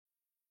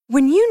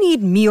When you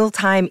need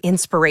mealtime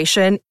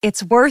inspiration,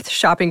 it's worth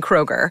shopping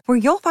Kroger, where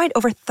you'll find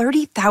over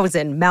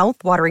 30,000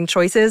 mouth-watering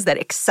choices that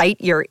excite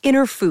your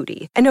inner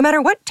foodie. And no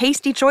matter what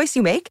tasty choice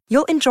you make,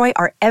 you'll enjoy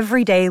our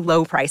everyday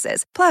low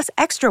prices, plus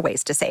extra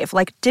ways to save,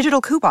 like digital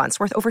coupons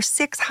worth over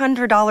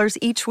 $600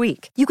 each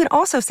week. You can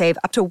also save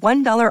up to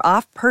 $1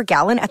 off per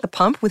gallon at the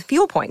pump with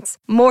fuel points.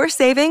 More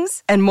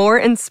savings and more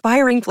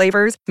inspiring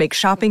flavors make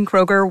shopping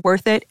Kroger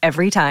worth it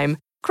every time.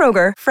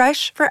 Kroger,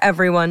 fresh for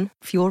everyone.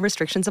 Fuel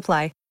restrictions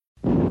apply.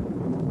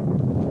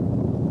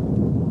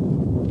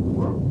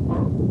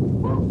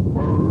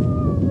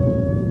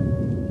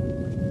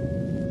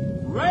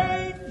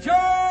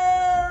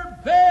 Ranger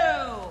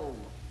Bill,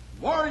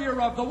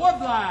 warrior of the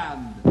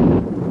woodland.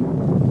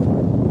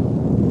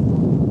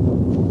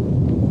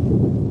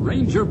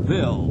 Ranger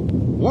Bill,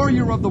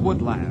 warrior of the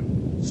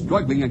woodland,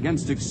 struggling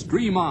against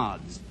extreme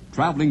odds,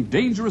 traveling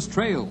dangerous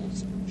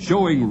trails,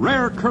 showing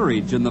rare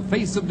courage in the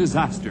face of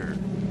disaster.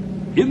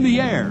 In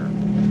the air,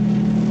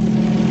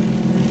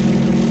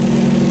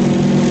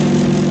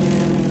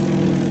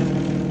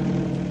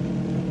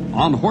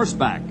 on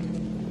horseback,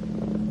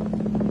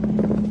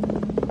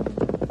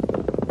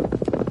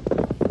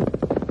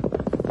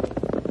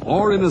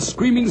 or in a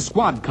screaming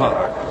squad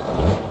car.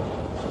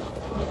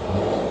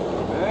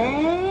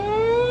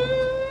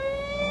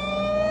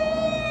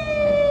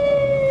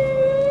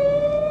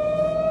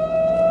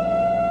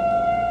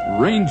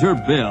 Ranger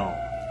Bill,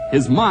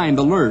 his mind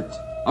alert,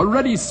 a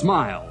ready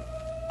smile,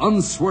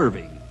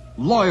 unswerving,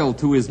 loyal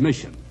to his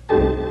mission.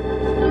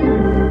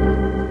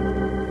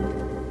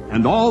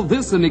 And all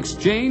this in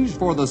exchange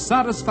for the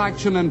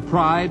satisfaction and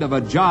pride of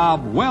a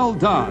job well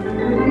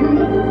done.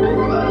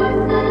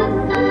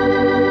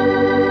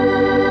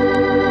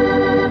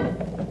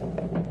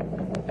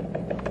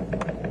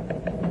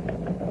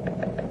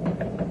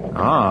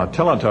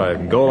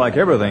 Teletype. Go like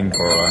everything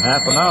for a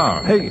half an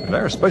hour. Hey,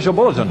 there's special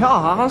bulletin. Yeah,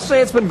 I'll say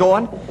it's been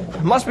going.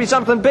 Must be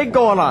something big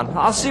going on.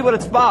 I'll see what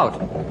it's about.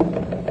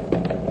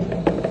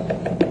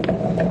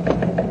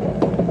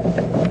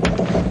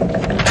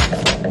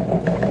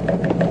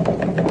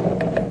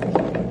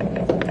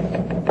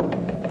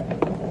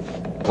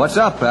 What's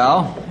up,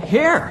 pal?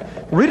 Here,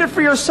 read it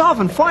for yourself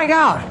and find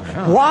out.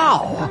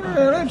 Wow.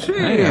 Let's see.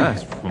 Hey,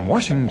 that's from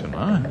Washington,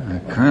 huh?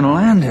 Colonel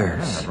Anders.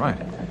 That's right.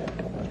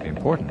 Must be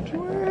important.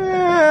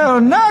 Well,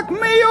 knock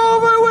me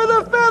over with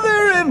a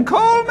feather and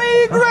call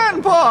me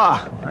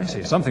Grandpa. I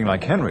see. Something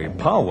like Henry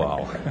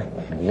Powwow.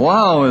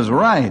 Wow is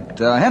right.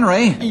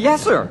 Henry?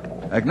 Yes, sir.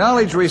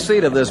 Acknowledge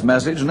receipt of this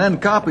message and then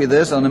copy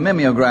this on a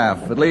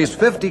mimeograph. At least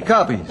 50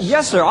 copies.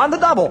 Yes, sir, on the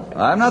double.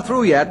 I'm not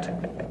through yet.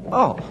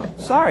 Oh,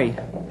 sorry.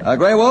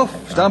 Grey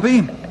Wolf,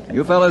 Stumpy,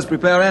 you fellas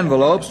prepare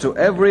envelopes to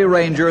every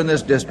ranger in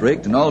this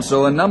district and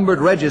also a numbered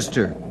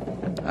register.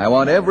 I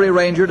want every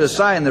ranger to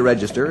sign the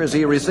register as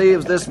he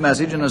receives this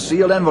message in a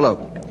sealed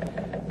envelope.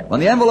 When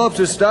the envelopes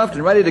are stuffed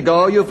and ready to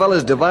go, you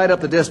fellas divide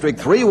up the district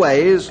 3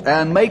 ways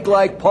and make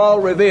like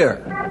Paul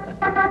Revere.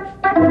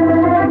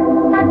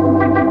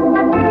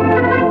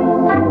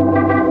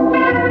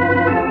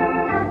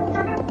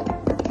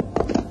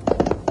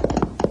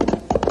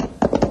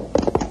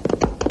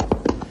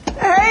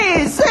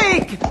 Hey,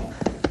 Zeke!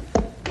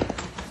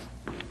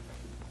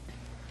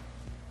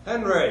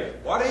 Henry,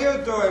 what are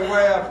you doing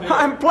way up here?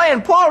 I'm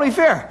playing Paul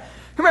Revere.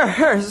 Come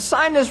here,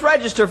 sign this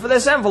register for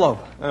this envelope.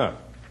 Oh.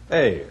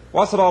 Hey,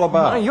 what's it all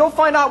about? You'll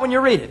find out when you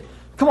read it.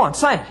 Come on,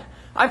 sign it.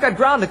 I've got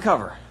ground to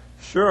cover.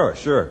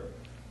 Sure.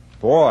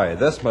 Boy,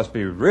 this must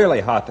be really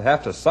hot to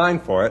have to sign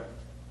for it.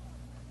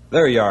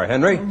 There you are,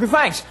 Henry.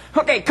 Thanks.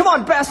 Okay, come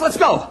on, Bess, let's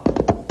go.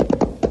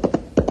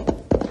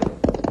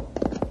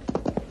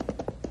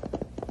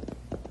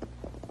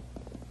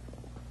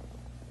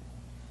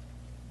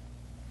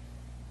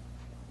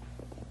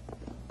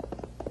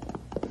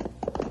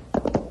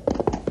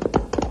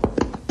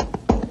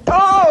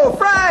 Oh,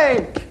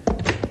 Frank!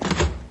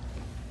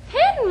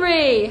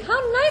 Henry, how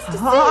nice to see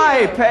you.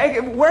 Hi,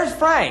 Peg. Where's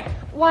Frank?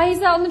 Why,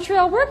 he's out on the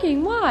trail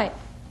working. Why?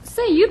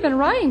 Say, you've been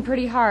riding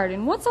pretty hard,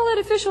 and what's all that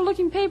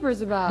official-looking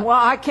papers about? Well,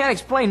 I can't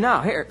explain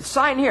now. Here,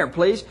 sign here,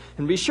 please,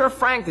 and be sure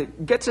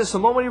Frank gets this the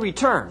moment he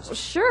returns. Well,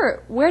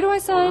 sure. Where do I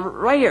sign?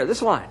 Right here,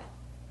 this line.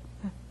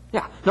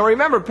 Yeah. Now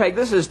remember, Peg,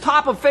 this is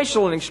top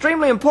official and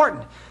extremely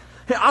important.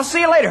 I'll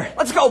see you later.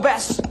 Let's go,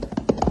 Bess.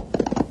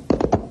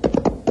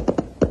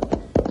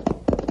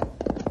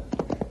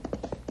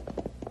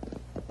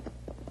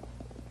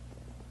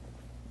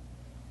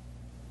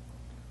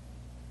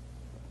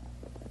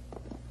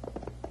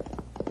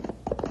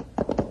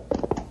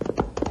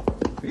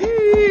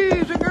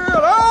 Easy, girl.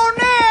 Oh,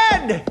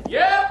 Ned!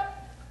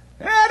 Yep.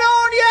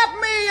 Don't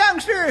yap me,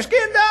 youngster.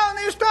 Skin down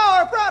this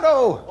tower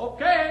pronto.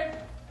 Okay.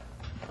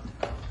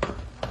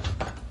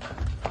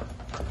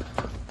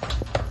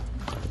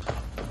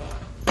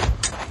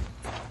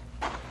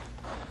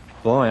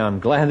 Boy, I'm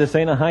glad this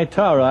ain't a high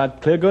tower.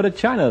 I'd clear go to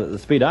China at the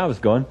speed I was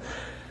going.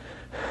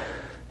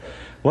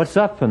 What's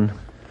up and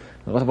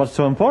what's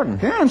so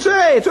important? Can't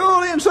say. It's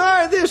all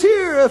inside this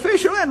here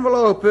official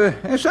envelope.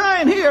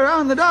 Sign here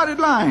on the dotted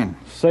line.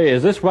 Say,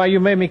 is this why you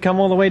made me come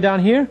all the way down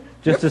here?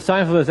 Just to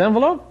sign for this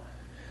envelope?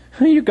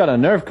 You got a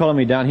nerve calling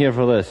me down here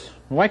for this.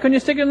 Why couldn't you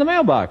stick it in the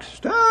mailbox?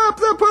 Stop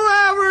the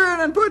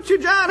palavering and put your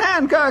John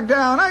Hancock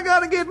down. I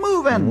gotta get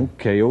moving.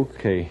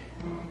 Okay.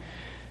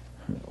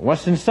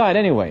 What's inside,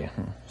 anyway?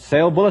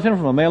 Sale bulletin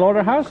from a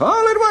mail-order house?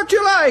 Call it what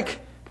you like.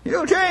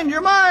 You'll change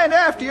your mind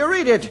after you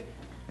read it.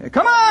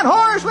 Come on,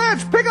 horse,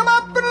 let's pick 'em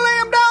up and lay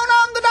 'em down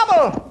on the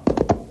double.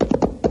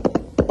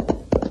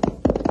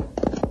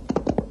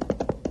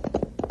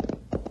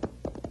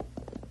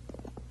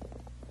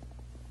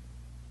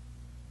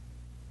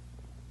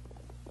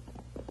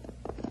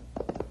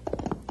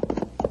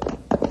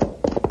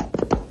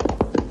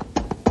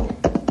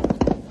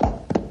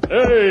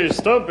 Hey,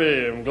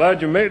 Stumpy, I'm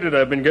glad you made it.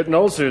 I've been getting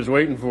ulcers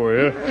waiting for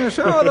you.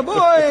 So the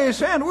boys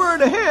sent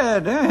word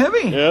ahead,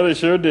 Heavy? Yeah, they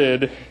sure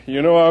did.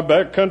 You know our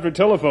backcountry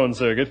telephone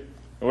circuit.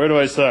 Where do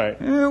I sign?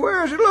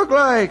 Where does it look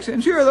like,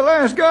 since you're the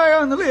last guy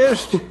on the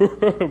list?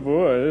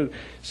 Boy, it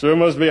sure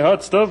must be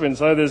hot stuff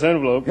inside this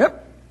envelope.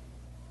 Yep.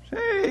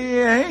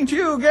 Say, ain't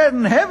you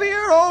getting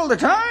heavier all the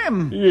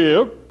time?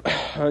 Yep,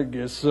 I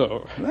guess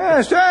so.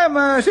 Last time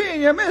I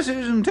seen your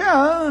missus in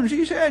town,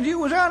 she said you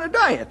was on a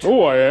diet.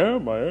 Oh, I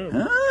am.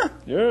 Huh?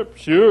 Yep,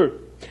 sure.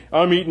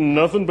 I'm eating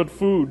nothing but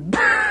food.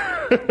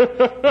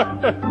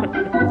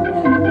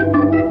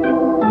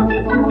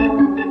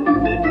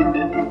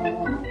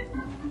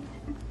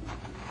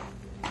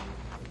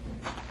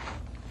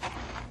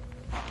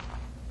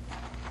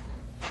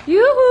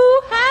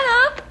 Yoo-hoo,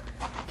 Hannah!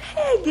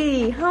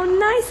 Peggy, how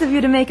nice of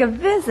you to make a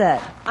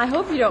visit. I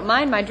hope you don't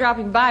mind my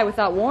dropping by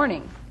without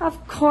warning.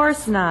 Of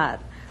course not.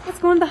 Let's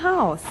go in the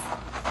house.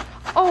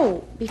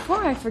 Oh,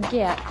 before I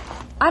forget,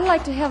 I'd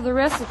like to have the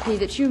recipe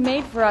that you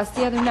made for us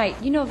the other night.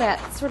 You know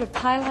that sort of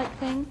pie-like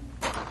thing?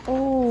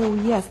 Oh,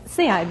 yes.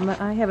 Say, I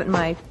have it in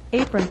my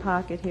apron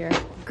pocket here.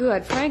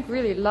 Good. Frank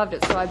really loved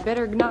it, so I'd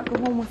better not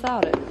go home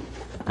without it.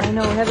 I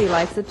know Heavy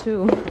likes it,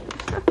 too.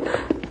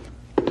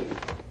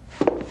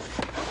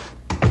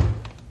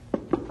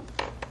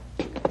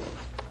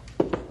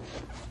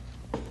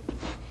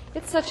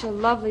 It's such a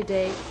lovely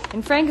day,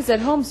 and Frank is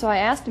at home, so I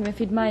asked him if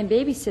he'd mind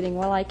babysitting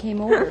while I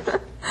came over.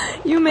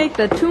 You make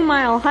the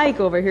 2-mile hike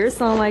over here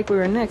sound like we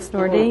were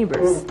next-door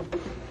neighbors.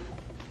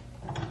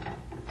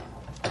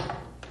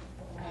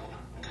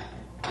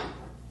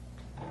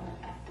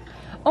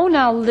 Oh,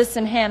 now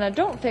listen, Hannah,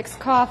 don't fix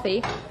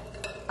coffee.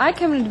 I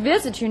come to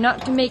visit you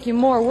not to make you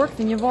more work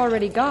than you've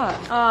already got.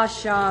 Aw,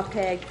 Shaw,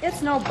 Peg.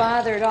 It's no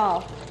bother at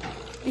all.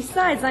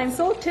 Besides, I'm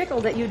so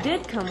tickled that you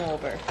did come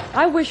over.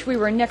 I wish we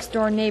were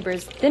next-door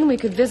neighbors. Then we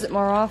could visit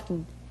more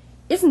often.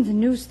 Isn't the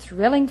news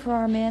thrilling for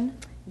our men?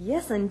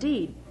 Yes,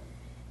 indeed.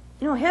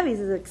 You know, Heavy's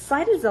as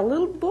excited as a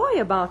little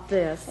boy about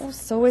this. Oh,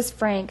 so is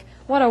Frank.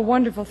 What a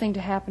wonderful thing to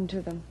happen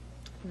to them.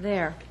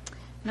 There.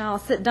 Now I'll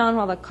sit down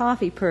while the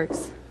coffee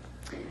perks.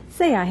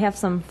 Say, I have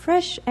some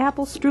fresh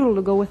apple strudel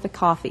to go with the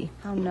coffee.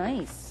 How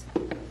nice.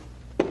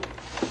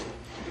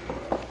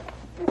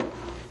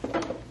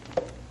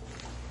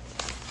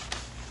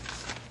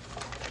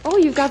 Oh,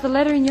 you've got the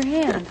letter in your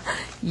hand.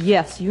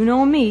 Yes, you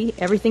know me.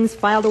 Everything's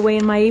filed away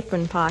in my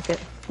apron pocket.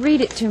 Read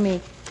it to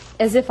me,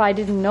 as if I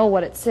didn't know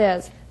what it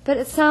says. But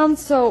it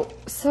sounds so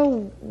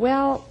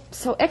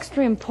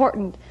extra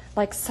important,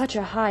 like such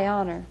a high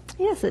honor.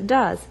 Yes, it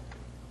does.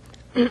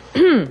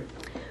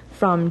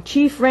 From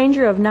Chief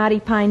Ranger of Knotty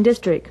Pine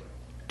District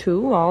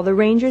to all the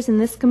rangers in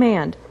this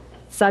command.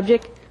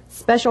 Subject,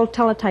 special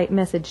teletype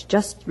message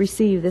just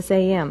received this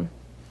AM.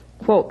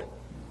 Quote.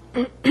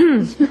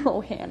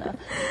 Oh, Hannah.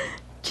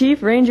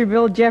 Chief Ranger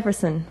Bill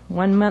Jefferson,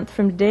 1 month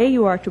from today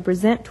you are to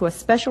present to a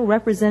special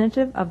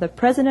representative of the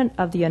President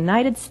of the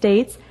United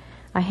States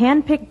a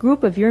hand-picked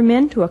group of your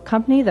men to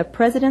accompany the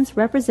President's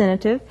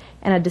representative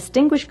and a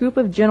distinguished group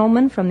of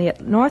gentlemen from the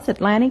North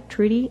Atlantic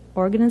Treaty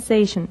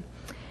Organization.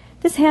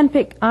 This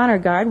hand-picked honor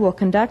guard will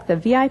conduct the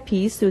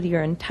VIPs through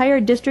your entire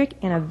district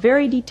in a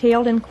very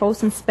detailed and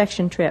close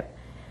inspection trip.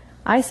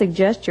 I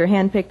suggest your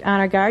hand-picked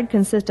honor guard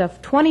consist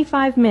of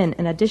 25 men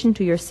in addition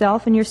to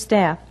yourself and your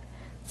staff.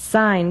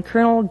 Signed,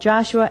 Colonel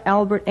Joshua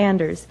Albert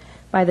Anders,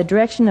 by the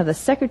direction of the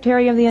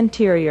Secretary of the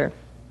Interior.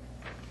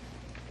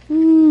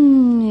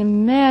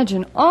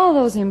 Imagine all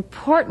those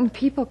important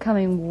people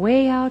coming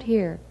way out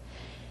here.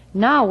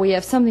 Now we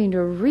have something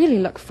to really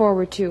look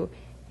forward to,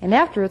 and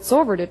after it's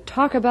over, to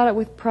talk about it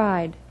with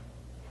pride.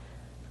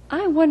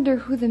 I wonder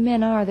who the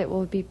men are that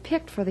will be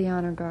picked for the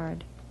honor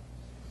guard.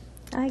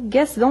 I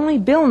guess only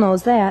Bill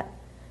knows that.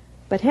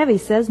 But Heavy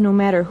says no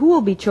matter who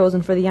will be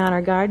chosen for the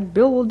honor guard,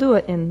 Bill will do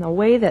it in a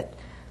way that,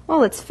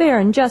 well, it's fair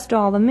and just to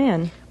all the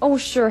men. Oh,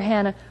 sure,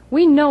 Hannah.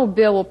 We know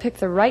Bill will pick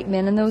the right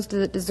men and those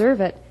that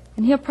deserve it,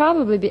 and he'll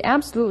probably be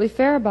absolutely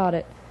fair about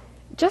it.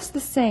 Just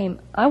the same,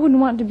 I wouldn't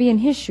want to be in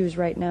his shoes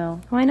right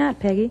now. Why not,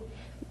 Peggy?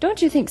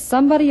 Don't you think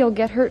somebody will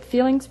get hurt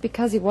feelings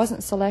because he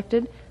wasn't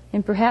selected,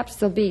 and perhaps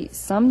there'll be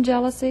some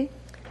jealousy?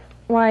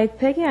 Why,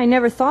 Peggy, I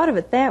never thought of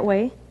it that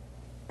way.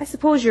 I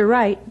suppose you're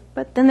right,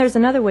 but then there's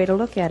another way to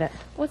look at it.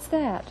 What's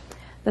that?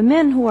 The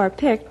men who are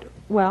picked,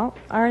 well,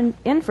 are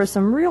in for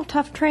some real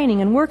tough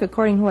training and work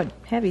according to what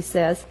Heavy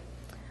says.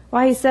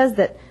 Why, he says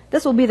that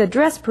this will be the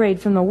dress parade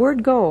from the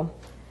word go.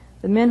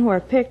 The men who are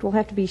picked will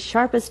have to be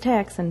sharp as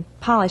tacks and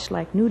polished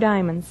like new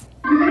diamonds.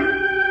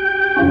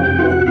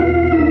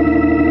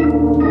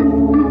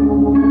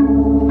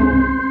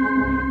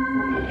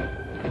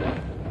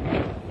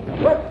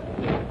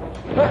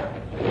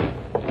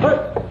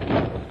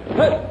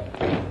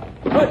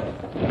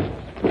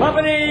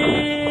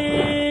 Company!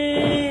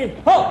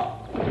 Halt!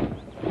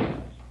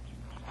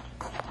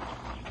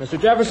 Mr.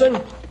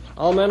 Jefferson,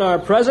 all men are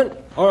present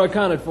or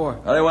accounted for.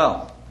 Very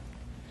well.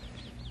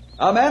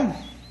 Now, men,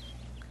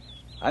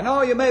 I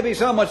know you may be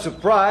somewhat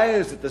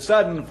surprised at the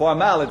sudden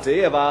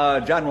formality of our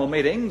general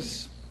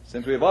meetings,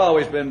 since we've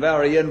always been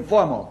very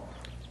informal.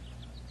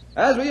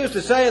 As we used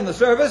to say in the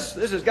service,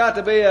 this has got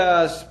to be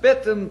a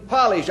spit and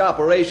polish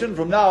operation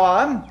from now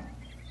on,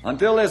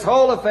 until this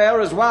whole affair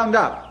is wound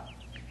up.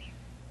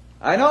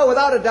 I know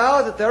without a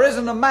doubt that there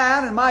isn't a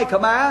man in my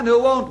command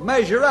who won't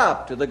measure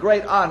up to the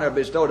great honor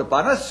bestowed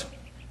upon us.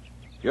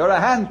 You're a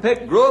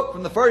hand-picked group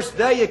from the first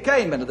day you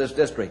came into this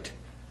district.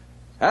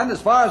 And as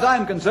far as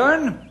I'm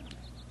concerned,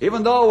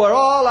 even though we're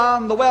all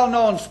on the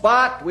well-known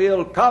spot,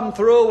 we'll come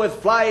through with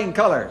flying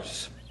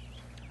colors.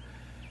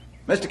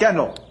 Mr.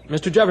 Kendall.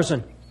 Mr.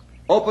 Jefferson.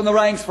 Open the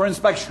ranks for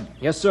inspection.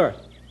 Yes, sir.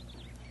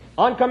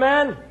 On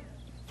command,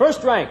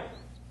 first rank.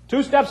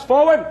 2 steps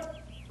forward.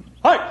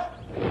 Halt!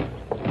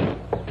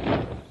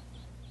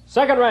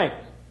 Second rank.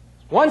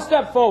 1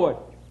 step forward.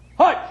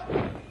 Halt!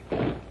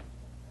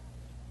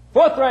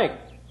 4th rank.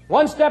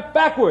 1 step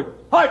backward.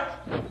 Halt!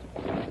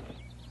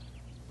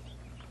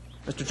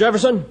 Mr.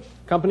 Jefferson,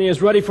 company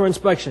is ready for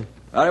inspection.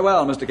 Very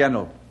well, Mr.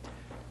 Kendall.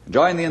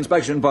 Join the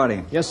inspection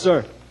party. Yes,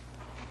 sir.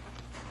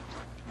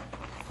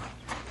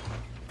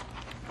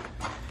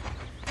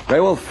 Grey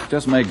Wolf,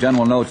 just make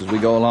general notes as we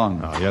go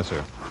along. Oh, yes,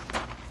 sir.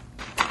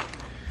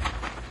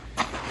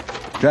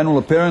 General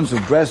appearance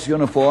of dress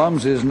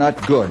uniforms is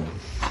not good.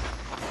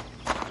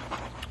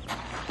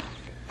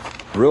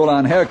 The rule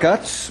on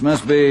haircuts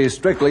must be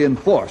strictly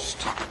enforced.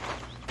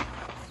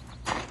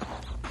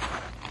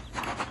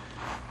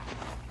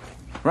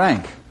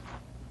 Frank,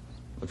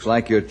 looks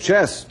like your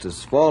chest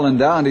has fallen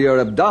down to your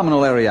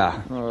abdominal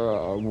area.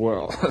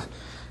 Well,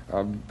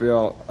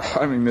 Bill,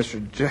 I mean,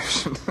 Mr.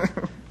 Jefferson.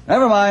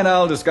 Never mind,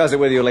 I'll discuss it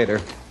with you later.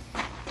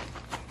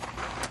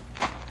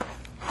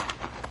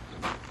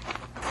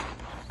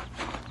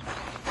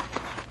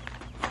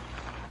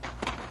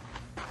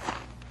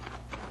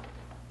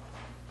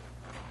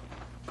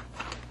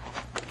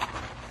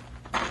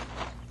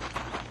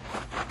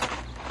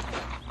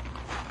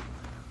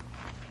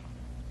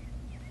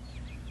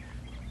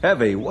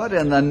 Heavy, what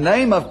in the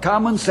name of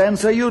common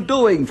sense are you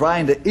doing?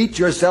 Trying to eat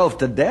yourself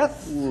to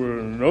death? Well,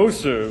 no,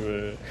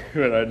 sir,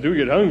 but I do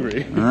get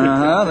hungry.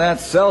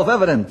 That's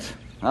self-evident.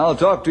 I'll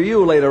talk to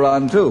you later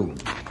on, too.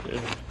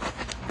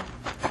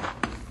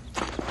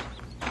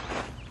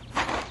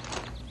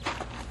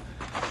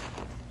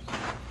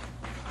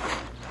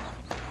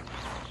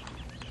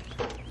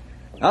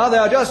 Now,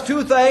 there are just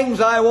 2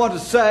 things I want to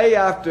say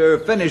after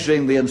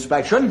finishing the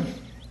inspection.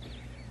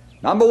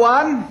 Number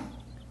 1,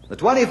 the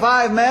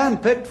 25 men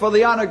picked for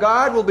the honor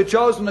guard will be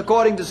chosen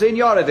according to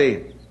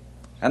seniority,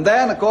 and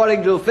then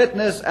according to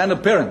fitness and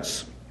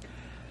appearance.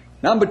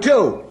 Number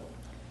 2,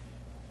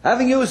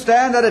 having you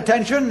stand at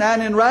attention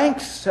and in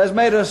ranks has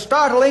made a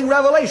startling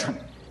revelation.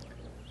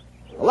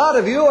 A lot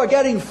of you are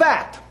getting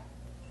fat.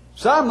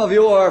 Some of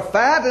you are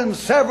fat and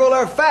several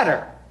are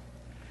fatter.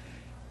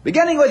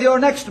 Beginning with your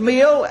next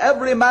meal,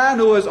 every man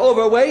who is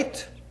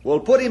overweight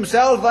will put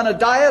himself on a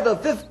diet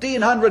of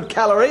 1,500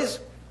 calories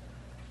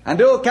and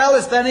do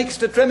calisthenics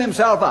to trim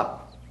himself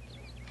up.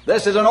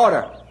 This is an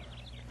order.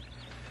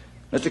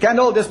 Mr.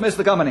 Kendall, dismiss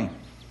the company.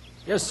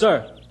 Yes,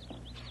 sir.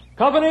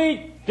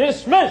 Company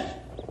dismissed.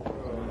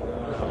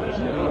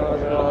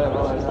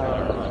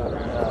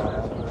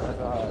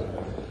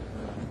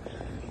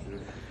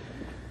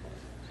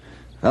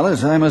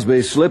 Fellas, I must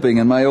be slipping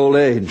in my old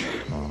age.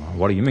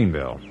 What do you mean,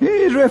 Bill?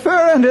 He's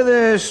referring to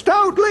the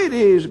stout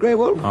ladies, Grey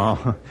Wolf.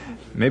 Oh,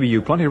 maybe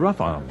you plenty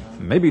rough on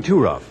them. Maybe too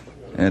rough.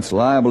 It's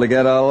liable to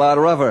get a lot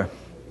rougher.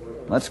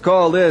 Let's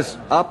call this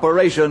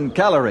Operation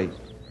Calorie.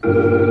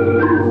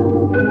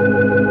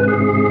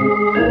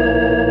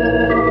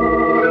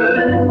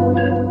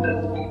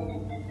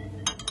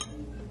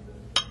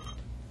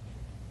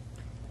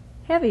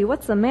 Heavy,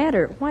 what's the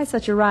matter? Why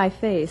such a wry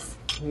face?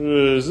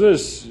 Is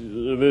this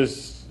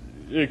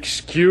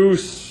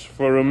excuse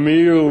for a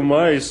meal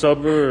my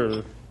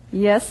supper?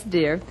 Yes,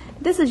 dear.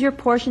 This is your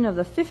portion of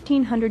the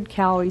 1,500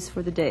 calories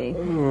for the day.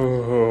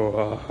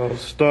 Oh, I'll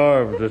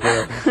starve to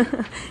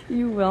death.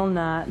 You will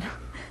not.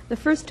 The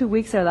first 2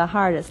 weeks are the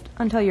hardest,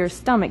 until your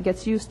stomach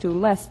gets used to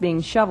less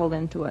being shoveled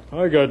into it.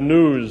 I got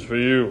news for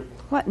you.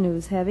 What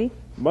news, Heavy?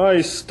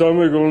 My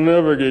stomach will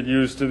never get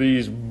used to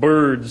these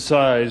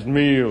bird-sized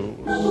meals.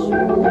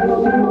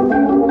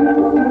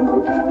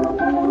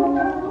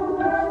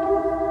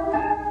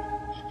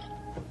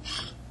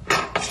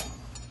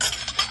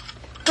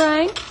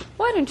 Frank,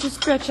 why don't you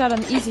stretch out on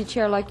the easy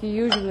chair like you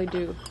usually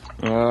do?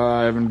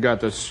 I haven't got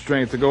the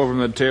strength to go from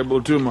the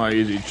table to my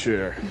easy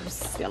chair. You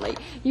silly.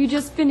 You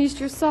just finished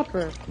your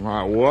supper.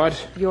 My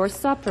what? Your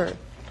supper.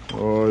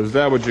 Oh, is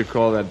that what you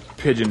call that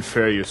pigeon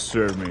fare you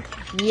served me?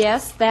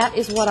 Yes, that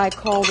is what I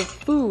call the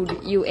food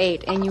you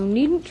ate, and you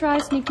needn't try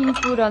sneaking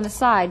food on the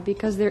side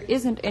because there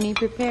isn't any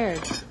prepared.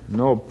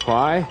 No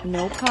pie?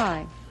 No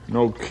pie.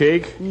 No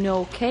cake?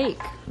 No cake.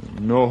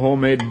 No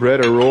homemade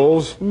bread or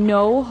rolls?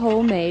 No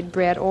homemade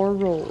bread or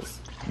rolls.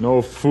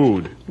 No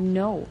food?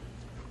 No.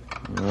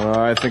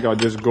 I think I'll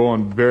just go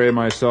and bury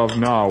myself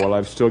now while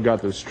I've still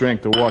got the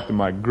strength to walk to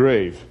my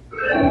grave.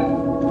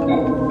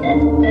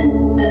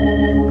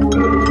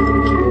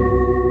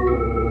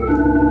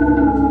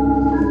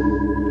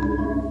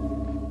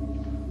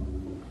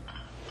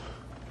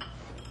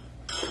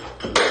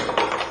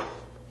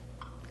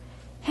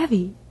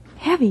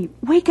 Heavy,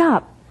 wake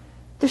up.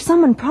 There's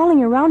someone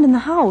prowling around in the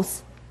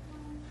house.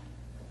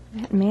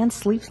 That man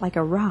sleeps like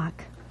a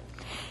rock.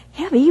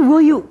 Heavy,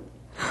 will you...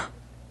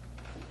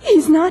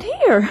 He's not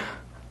here.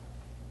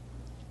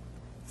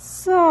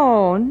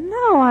 So,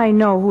 now I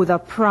know who the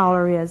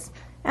prowler is,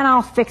 and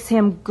I'll fix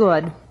him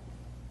good.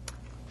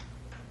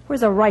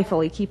 Where's a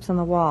rifle he keeps on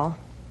the wall?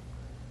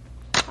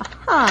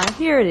 Aha,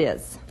 here it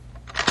is.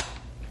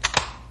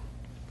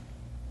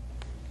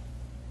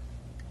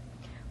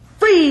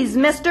 Freeze,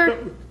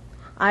 mister!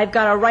 I've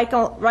got a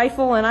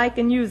rifle and I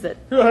can use it.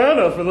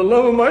 Hannah, for the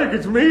love of Mike,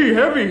 it's me,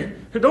 Heavy.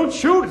 Don't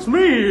shoot, it's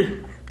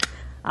me.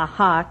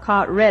 Aha,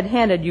 caught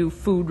red-handed, you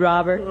food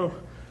robber.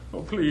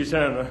 Oh, please,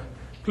 Hannah.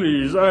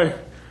 Please,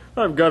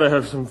 I've got to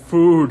have some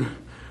food.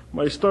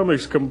 My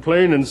stomach's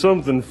complaining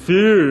something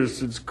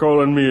fierce. It's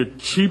calling me a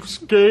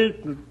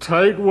cheapskate, a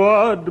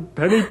tightwad, a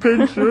penny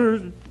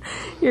pincher.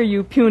 Here,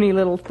 you puny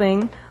little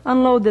thing.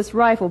 Unload this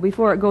rifle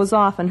before it goes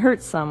off and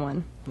hurts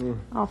someone.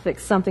 I'll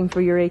fix something for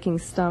your aching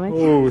stomach.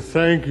 Oh,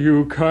 thank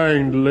you,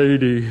 kind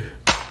lady.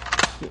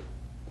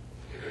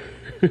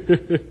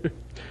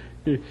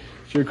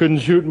 Sure couldn't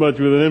shoot much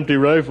with an empty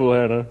rifle,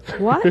 Hannah.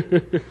 What?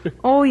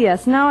 Oh,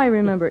 yes, now I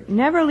remember.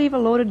 Never leave a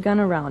loaded gun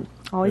around.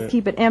 Always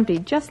keep it empty,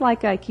 just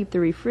like I keep the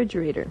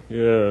refrigerator.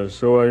 Yeah,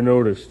 so I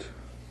noticed.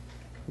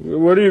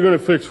 What are you going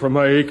to fix for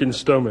my aching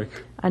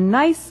stomach? A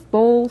nice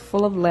bowl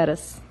full of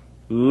lettuce.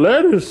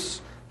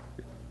 Lettuce?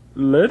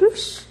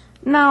 Lettuce?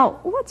 Now,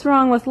 what's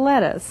wrong with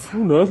lettuce? Oh,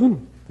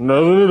 nothing.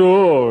 Nothing at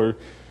all,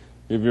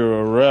 if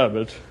you're a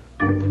rabbit.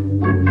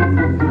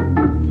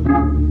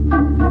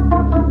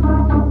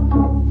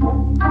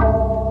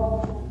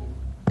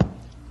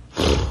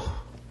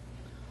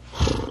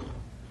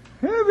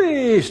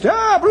 Heavy,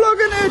 stop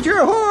looking at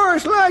your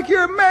horse like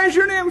you're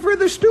measuring him for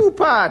the stew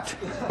pot.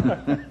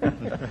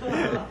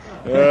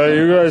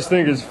 You guys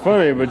think it's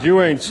funny, but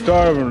you ain't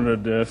starving to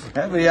death.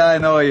 Heavy, I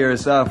know you're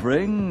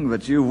suffering,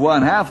 but you've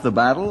won half the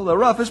battle, the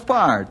roughest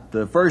part,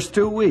 the first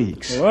 2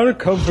 weeks. What a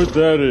comfort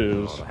that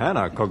is. Well,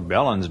 Hannah cooked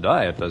balanced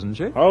diet, doesn't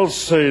she? I'll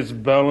say it's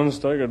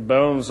balanced. I could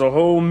balance a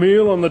whole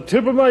meal on the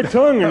tip of my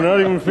tongue and not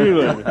even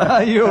feel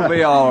it. You'll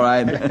be all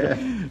right.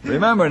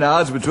 Remember now,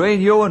 it's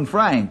between you and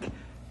Frank.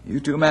 You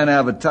two men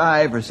have a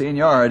tie for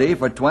seniority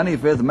for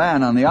 25th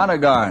man on the honor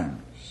guard.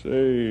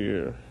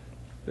 Say,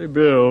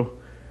 Bill,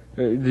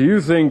 do you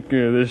think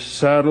this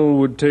saddle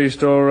would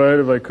taste all right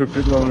if I cooked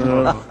it long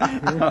enough?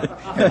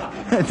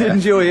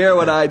 Didn't you hear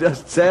what I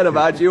just said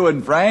about you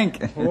and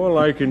Frank? All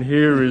I can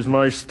hear is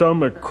my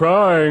stomach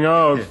crying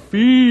out,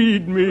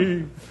 feed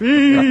me,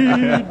 feed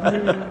me.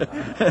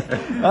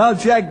 I'll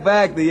check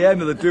back the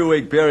end of the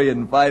 2-week period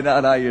and find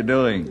out how you're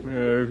doing.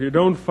 If you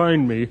don't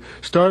find me,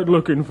 start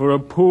looking for a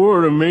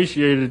poor,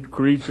 emaciated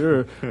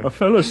creature. A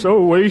fella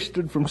so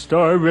wasted from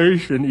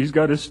starvation, he's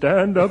got to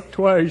stand up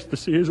twice to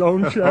see his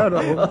own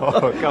shadow.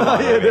 Oh, come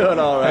on. You're doing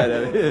all right,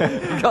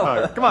 Eddie. Come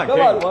on, Come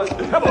on, boys.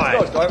 Come on.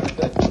 Let's go, Storm.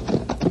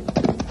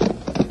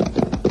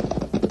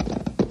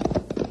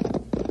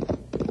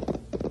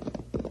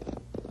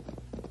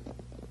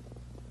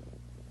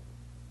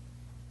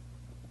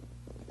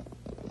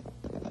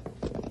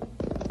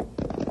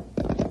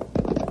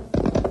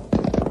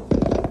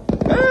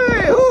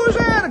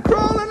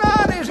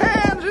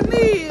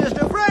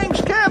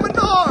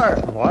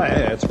 Why,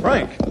 it's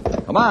Frank.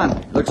 Come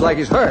on. Looks like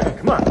he's hurt.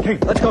 Come on, King.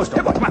 Let's go,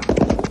 Storm. Come on.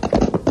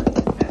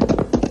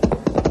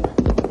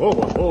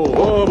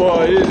 Oh,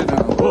 boy, easy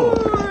now.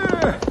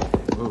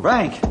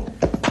 Frank,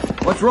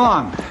 what's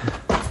wrong?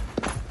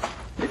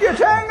 Did you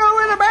tangle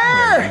with a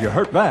bear? You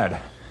hurt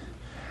bad.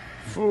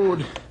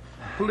 Food.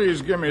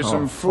 Please give me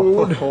some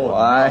food.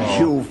 Why,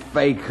 you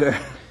faker.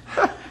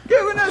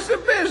 Giving us the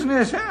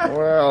business, huh?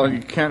 Well, you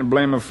can't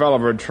blame a fella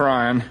for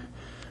trying.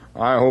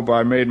 I hope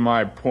I made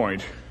my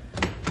point.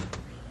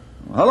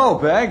 Hello,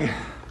 Peg.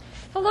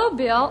 Hello,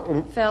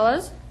 Bill.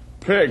 Fellas.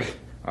 Pig,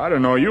 I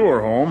didn't know you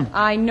were home.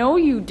 I know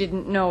you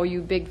didn't know,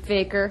 you big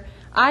faker.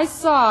 I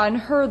saw and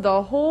heard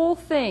the whole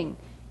thing.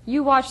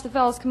 You watched the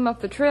fellas come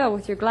up the trail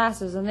with your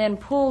glasses and then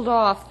pulled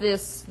off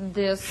this...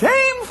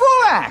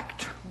 Shameful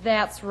act.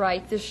 That's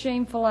right, this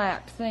shameful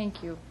act.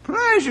 Thank you.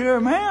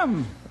 Pleasure,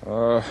 ma'am.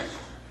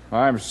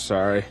 I'm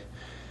sorry.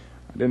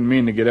 I didn't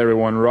mean to get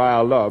everyone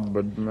riled up,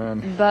 but,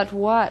 man... But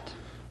what?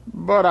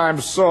 But I'm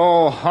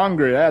so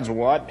hungry, that's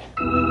what.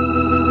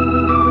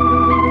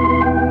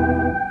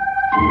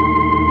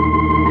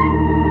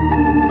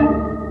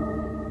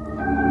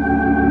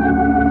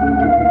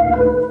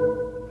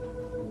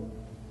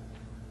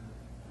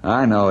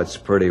 I know it's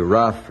pretty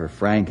rough for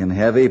Frank and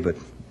Heavy, but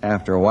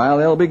after a while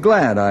they'll be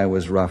glad I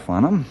was rough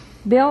on them.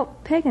 Bill,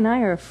 Peg and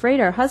I are afraid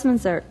our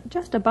husbands are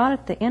just about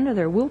at the end of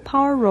their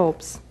willpower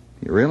ropes.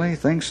 You really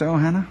think so,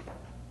 Hannah?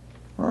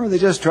 Or are they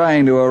just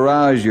trying to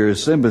arouse your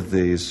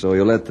sympathies so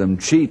you let them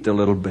cheat a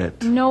little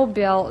bit? No,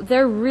 Bill.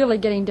 They're really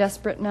getting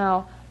desperate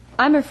now.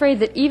 I'm afraid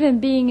that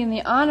even being in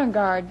the honor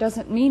guard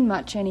doesn't mean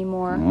much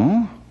anymore.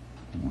 Oh?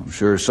 I'm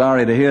sure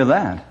sorry to hear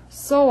that.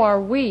 So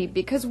are we,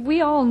 because we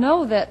all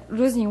know that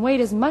losing weight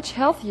is much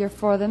healthier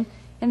for them,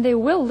 and they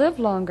will live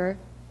longer.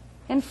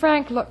 And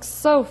Frank looks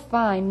so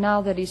fine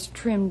now that he's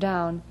trimmed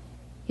down.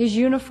 His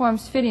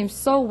uniforms fit him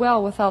so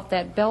well without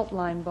that belt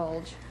line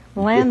bulge.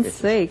 Land's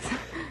sakes.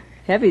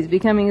 Heavy's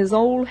becoming his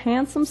old,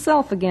 handsome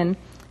self again,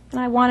 and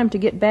I want him to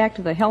get back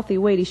to the healthy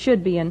weight he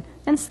should be in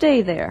and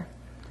stay there.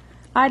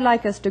 I'd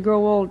like us to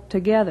grow old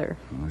together.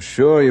 Oh,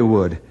 sure you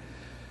would.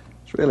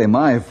 It's really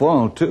my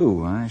fault,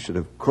 too. I should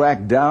have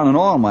cracked down on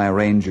all my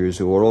rangers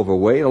who were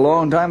overweight a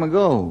long time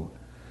ago.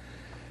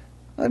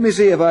 Let me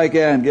see if I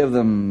can give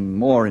them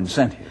more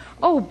incentive.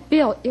 Oh,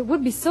 Bill, it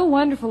would be so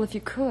wonderful if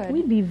you could.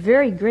 We'd be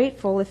very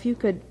grateful if you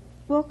could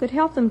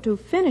help them to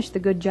finish the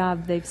good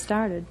job they've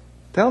started.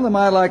 Tell them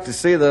I'd like to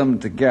see them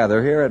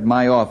together here at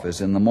my office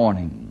in the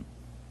morning.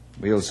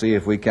 We'll see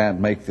if we can't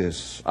make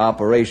this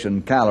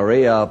Operation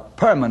Calorie a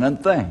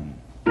permanent thing.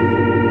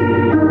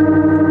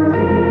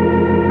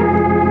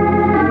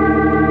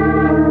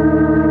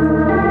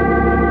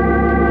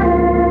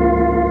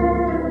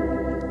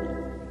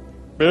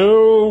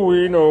 Bill,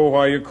 we know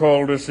why you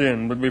called us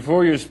in, but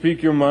before you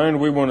speak your mind,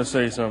 we want to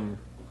say something.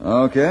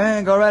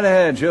 Okay, go right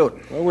ahead,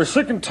 shoot. Well, we're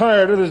sick and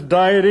tired of this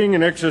dieting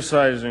and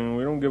exercising.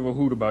 We don't give a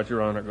hoot about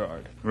your honor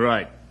guard.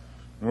 Right.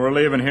 We're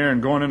leaving here and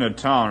going into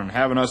town and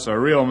having us a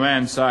real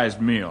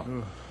man-sized meal.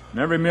 And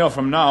every meal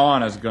from now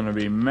on is going to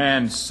be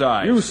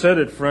man-sized. You said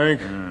it,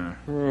 Frank.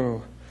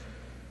 Oh.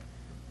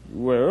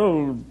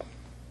 Well,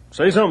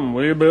 say something,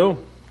 will you, Bill?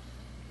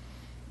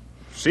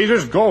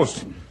 Caesar's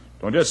ghost.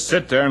 Don't just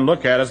sit there and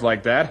look at us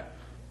like that.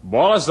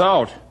 Bawl us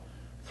out.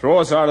 Throw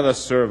us out of the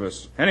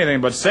service.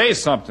 Anything but say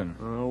something.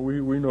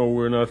 We know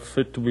we're not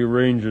fit to be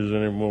rangers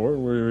anymore.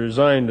 We're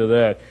resigned to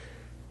that.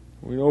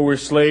 We know we're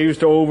slaves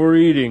to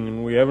overeating,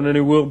 and we haven't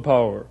any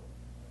willpower.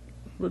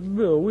 But,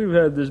 Bill, we've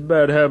had this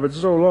bad habit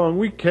so long,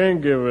 we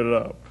can't give it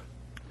up.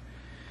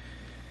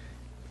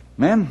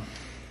 Men,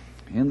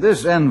 in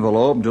this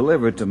envelope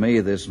delivered to me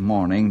this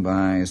morning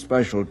by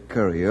special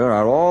courier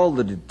are all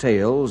the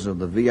details of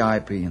the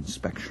VIP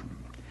inspection.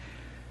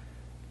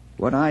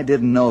 What I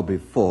didn't know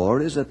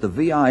before is that the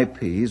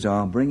VIPs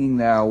are bringing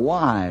their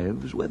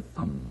wives with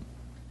them.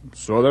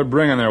 So they're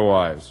bringing their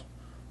wives.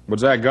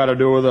 What's that got to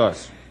do with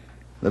us?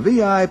 The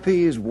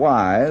VIPs'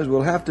 wives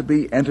will have to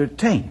be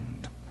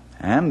entertained,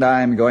 and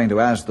I'm going to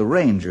ask the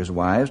Rangers'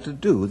 wives to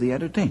do the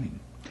entertaining.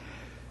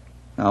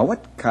 Now,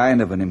 what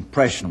kind of an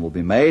impression will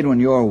be made when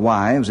your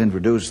wives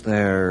introduce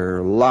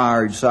their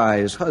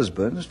large-sized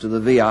husbands to the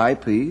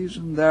VIPs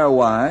and their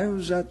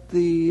wives at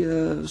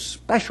the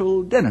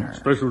special dinner?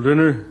 Special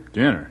dinner?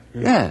 Dinner?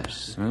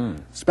 Yes,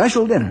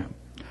 special dinner.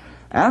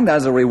 And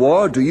as a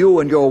reward to you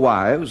and your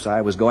wives,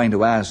 I was going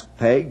to ask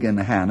Peg and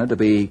Hannah to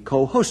be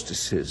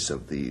co-hostesses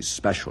of the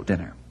special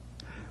dinner,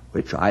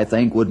 which I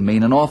think would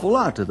mean an awful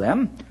lot to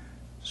them,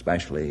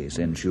 especially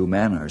since you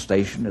men are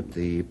stationed at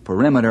the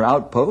perimeter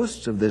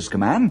outposts of this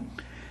command.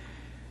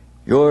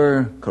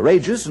 Your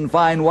courageous and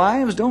fine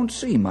wives don't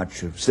see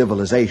much of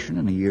civilization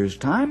in a year's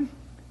time.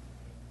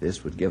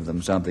 This would give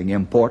them something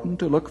important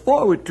to look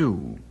forward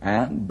to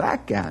and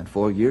back at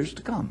for years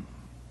to come.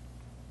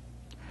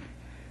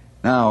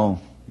 Now,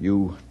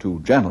 you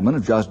two gentlemen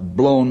have just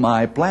blown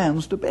my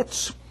plans to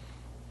bits.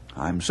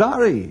 I'm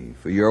sorry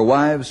for your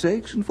wives'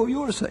 sakes and for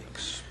your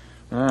sakes.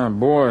 Ah,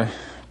 boy,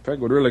 Peg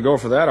would really go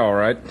for that, all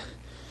right.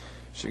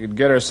 She could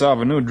get herself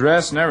a new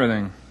dress and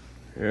everything.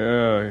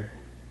 Yeah,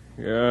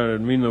 it'd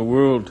mean the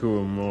world to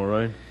him, all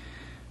right.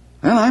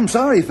 Well, I'm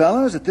sorry,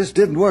 fellas, that this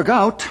didn't work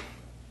out.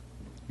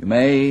 You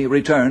may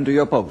return to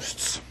your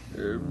posts.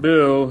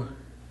 Bill,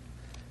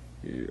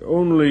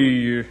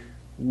 only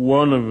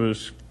one of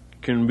us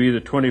can be the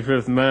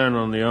 25th man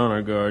on the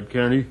honor guard,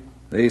 can't he?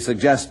 The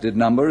suggested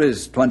number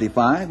is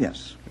 25,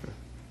 yes.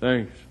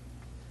 Thanks.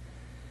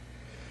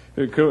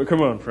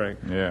 Come on, Frank.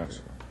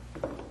 Yes.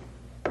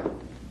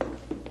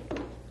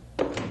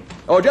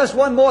 Oh, just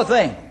one more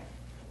thing.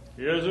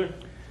 Yes, sir?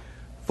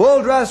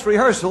 Full dress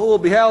rehearsal will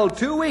be held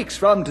 2 weeks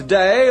from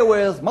today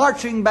with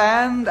marching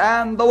band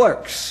and the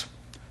works.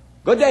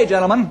 Good day,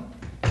 gentlemen.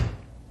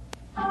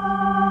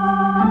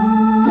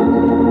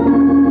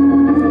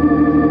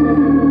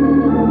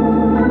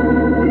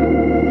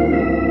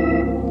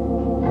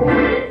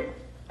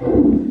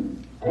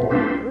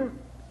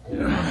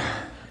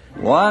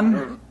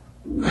 One,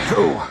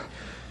 two,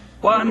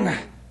 one,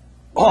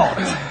 halt.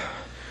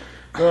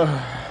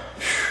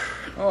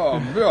 Oh,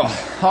 Bill,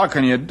 how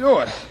can you do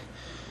it?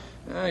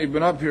 You've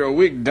been up here a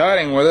week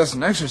dieting with us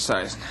and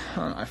exercising.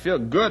 I feel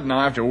good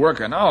now after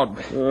working out.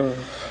 But,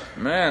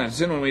 man,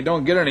 it's in when we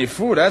don't get any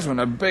food. That's when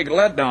the big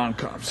letdown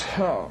comes.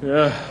 Oh.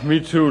 Yeah, me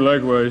too,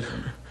 likewise.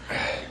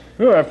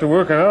 Well, after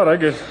working out, I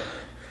get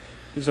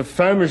so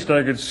famished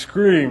I could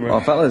scream. Well,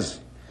 fellas,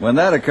 when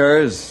that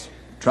occurs,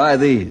 try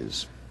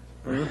these.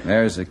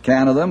 There's a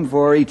can of them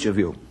for each of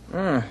you.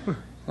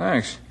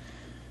 Thanks.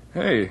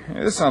 Hey,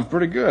 this sounds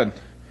pretty good.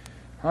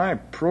 High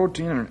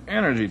protein and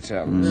energy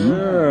tablets.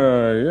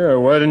 Yeah.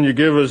 Why didn't you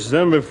give us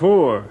them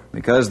before?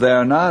 Because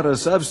they're not a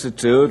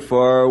substitute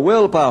for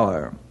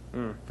willpower.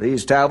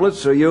 These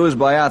tablets are used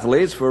by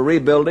athletes for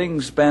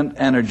rebuilding spent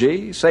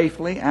energy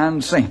safely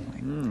and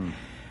sanely.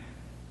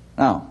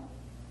 Now,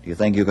 do you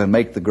think you can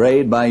make the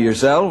grade by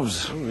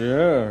yourselves?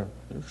 Yeah,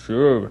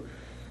 sure.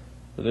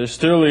 But there's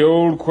still the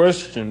old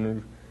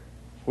question,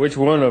 which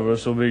one of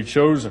us will be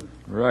chosen?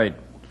 Right.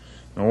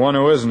 The one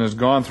who isn't has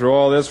gone through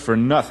all this for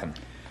nothing.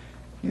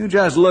 You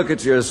just look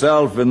at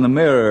yourself in the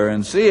mirror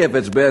and see if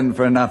it's been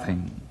for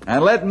nothing.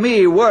 And let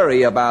me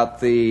worry about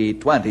the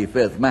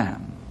 25th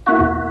man.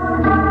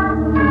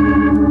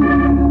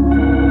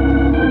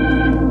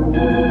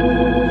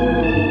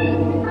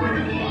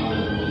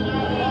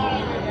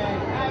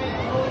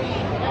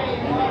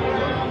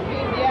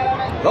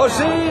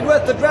 Proceed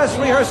with the dress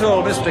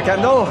rehearsal, Mr.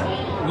 Kendall.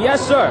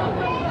 Yes, sir.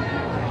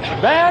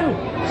 Band,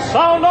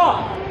 sound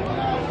off.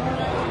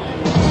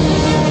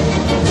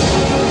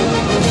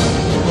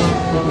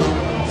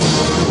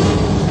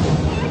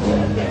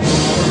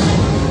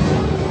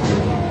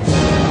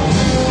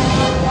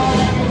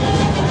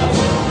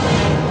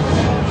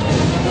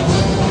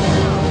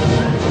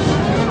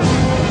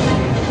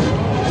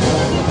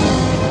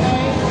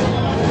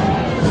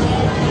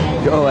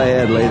 Go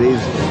ahead, ladies.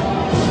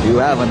 If you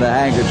haven't a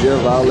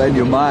handkerchief, I'll lend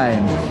you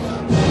mine.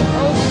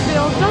 Oh,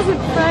 Bill,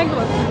 doesn't Frank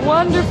look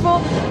wonderful?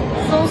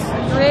 So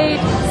straight,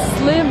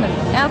 slim,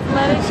 and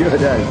athletic. Sure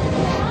does.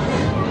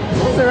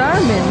 Those are our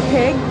men,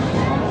 Peg.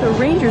 The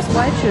ranger's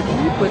wife should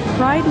weep with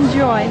pride and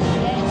joy.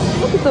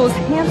 Look at those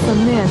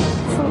handsome men,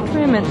 so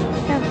trim and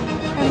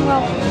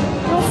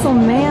well, so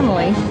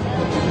manly.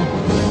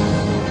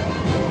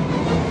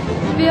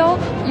 Bill,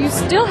 you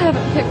still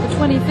haven't picked the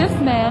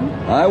 25th man.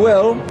 I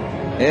will,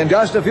 in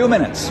just a few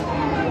minutes.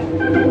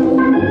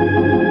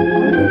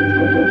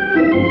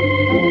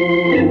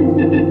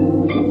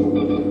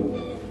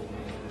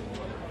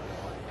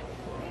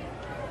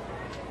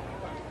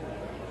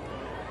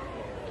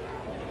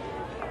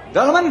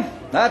 Gentlemen,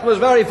 that was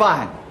very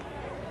fine.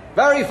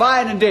 Very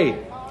fine indeed.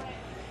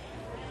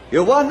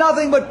 You won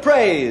nothing but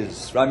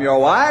praise from your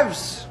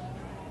wives.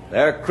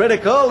 Their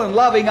critical and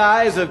loving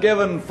eyes have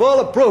given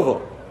full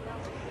approval.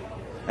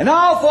 And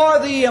now for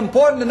the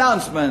important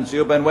announcements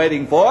you've been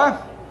waiting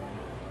for.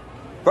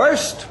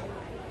 First,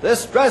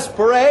 this dress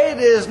parade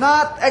is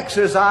not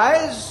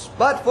exercise,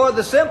 but for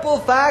the simple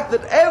fact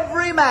that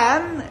every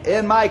man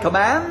in my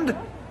command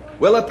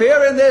will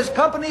appear in this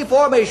company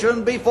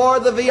formation before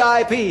the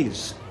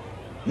VIPs.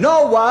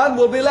 No one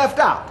will be left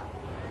out.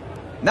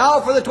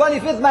 Now for the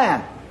 25th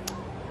man.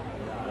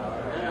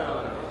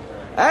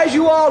 As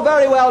you all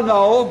very well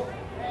know,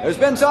 there's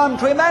been some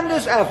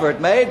tremendous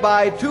effort made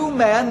by two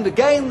men to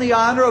gain the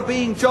honor of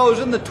being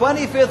chosen the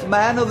 25th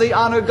man of the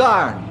Honor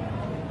Guard.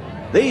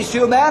 These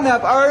two men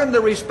have earned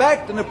the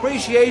respect and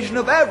appreciation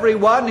of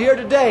everyone here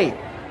today.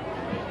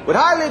 It would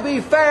hardly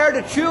be fair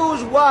to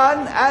choose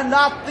one and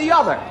not the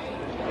other.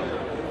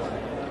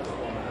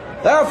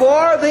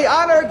 Therefore, the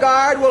Honor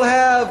Guard will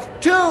have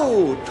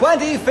two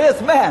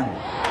 25th men.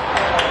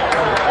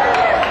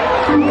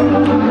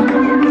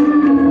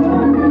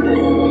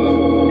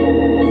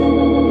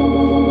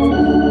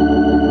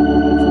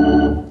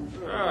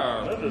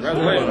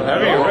 Congratulations,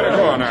 Heavy. You better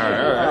go on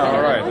there.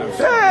 All right.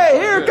 Hey,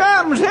 here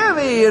comes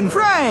Heavy and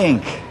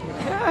Frank.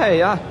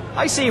 Hey,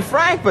 I see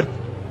Frank, but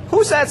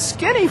who's that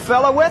skinny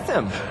fella with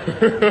him?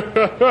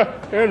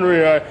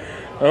 Henry, I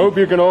hope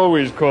you can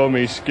always call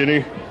me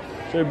Skinny.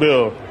 Say,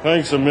 Bill,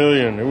 thanks a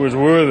million. It was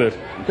worth it.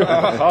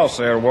 I'll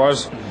say it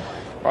was.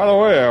 By the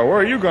way, where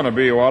are you going to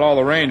be while all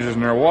the rangers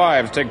and their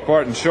wives take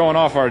part in showing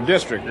off our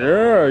district?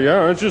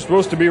 Yeah, aren't you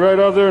supposed to be right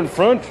out there in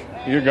front?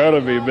 You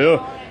gotta be, Bill.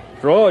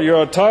 After all,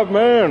 you're a top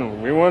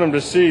man. We want him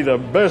to see the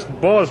best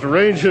bossed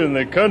ranger in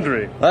the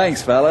country.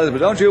 Thanks, fellas, but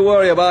don't you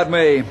worry about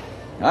me.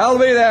 I'll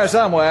be there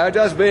somewhere,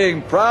 just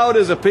being proud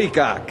as a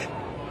peacock.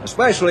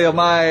 Especially of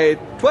my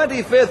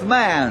 25th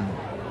man.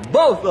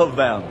 Both of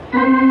them.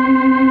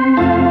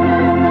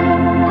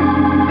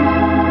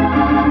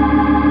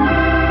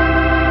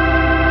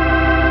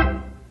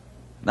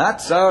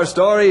 That's our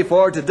story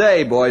for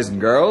today, boys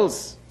and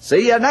girls.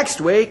 See you next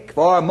week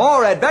for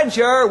more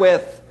adventure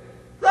with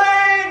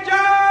Ranger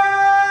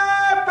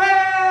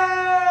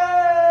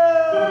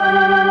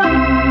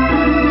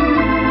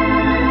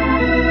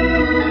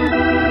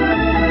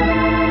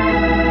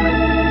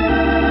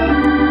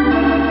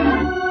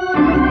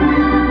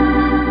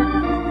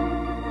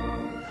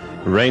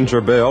Bill!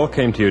 Ranger Bill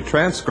came to you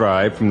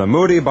transcribed from the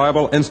Moody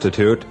Bible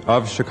Institute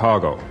of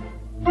Chicago.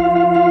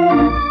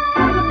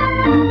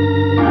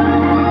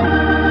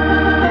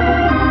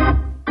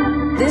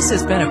 This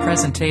has been a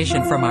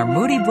presentation from our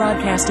Moody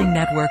Broadcasting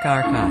Network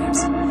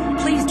archives.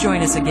 Please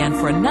join us again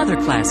for another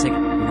classic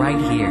right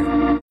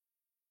here.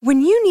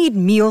 When you need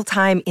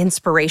mealtime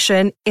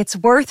inspiration, it's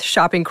worth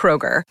shopping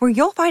Kroger, where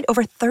you'll find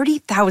over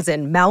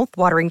 30,000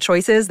 mouth-watering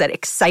choices that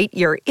excite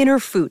your inner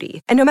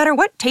foodie. And no matter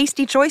what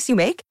tasty choice you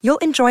make, you'll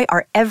enjoy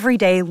our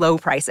everyday low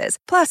prices,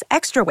 plus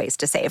extra ways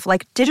to save,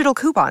 like digital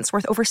coupons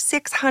worth over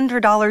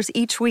 $600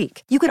 each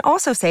week. You can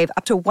also save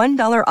up to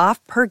 $1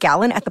 off per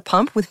gallon at the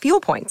pump with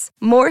fuel points.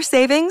 More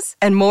savings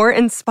and more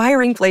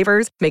inspiring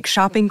flavors make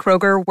shopping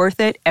Kroger worth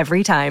it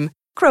every time.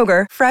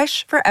 Kroger,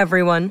 fresh for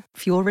everyone.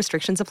 Fuel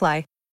restrictions apply.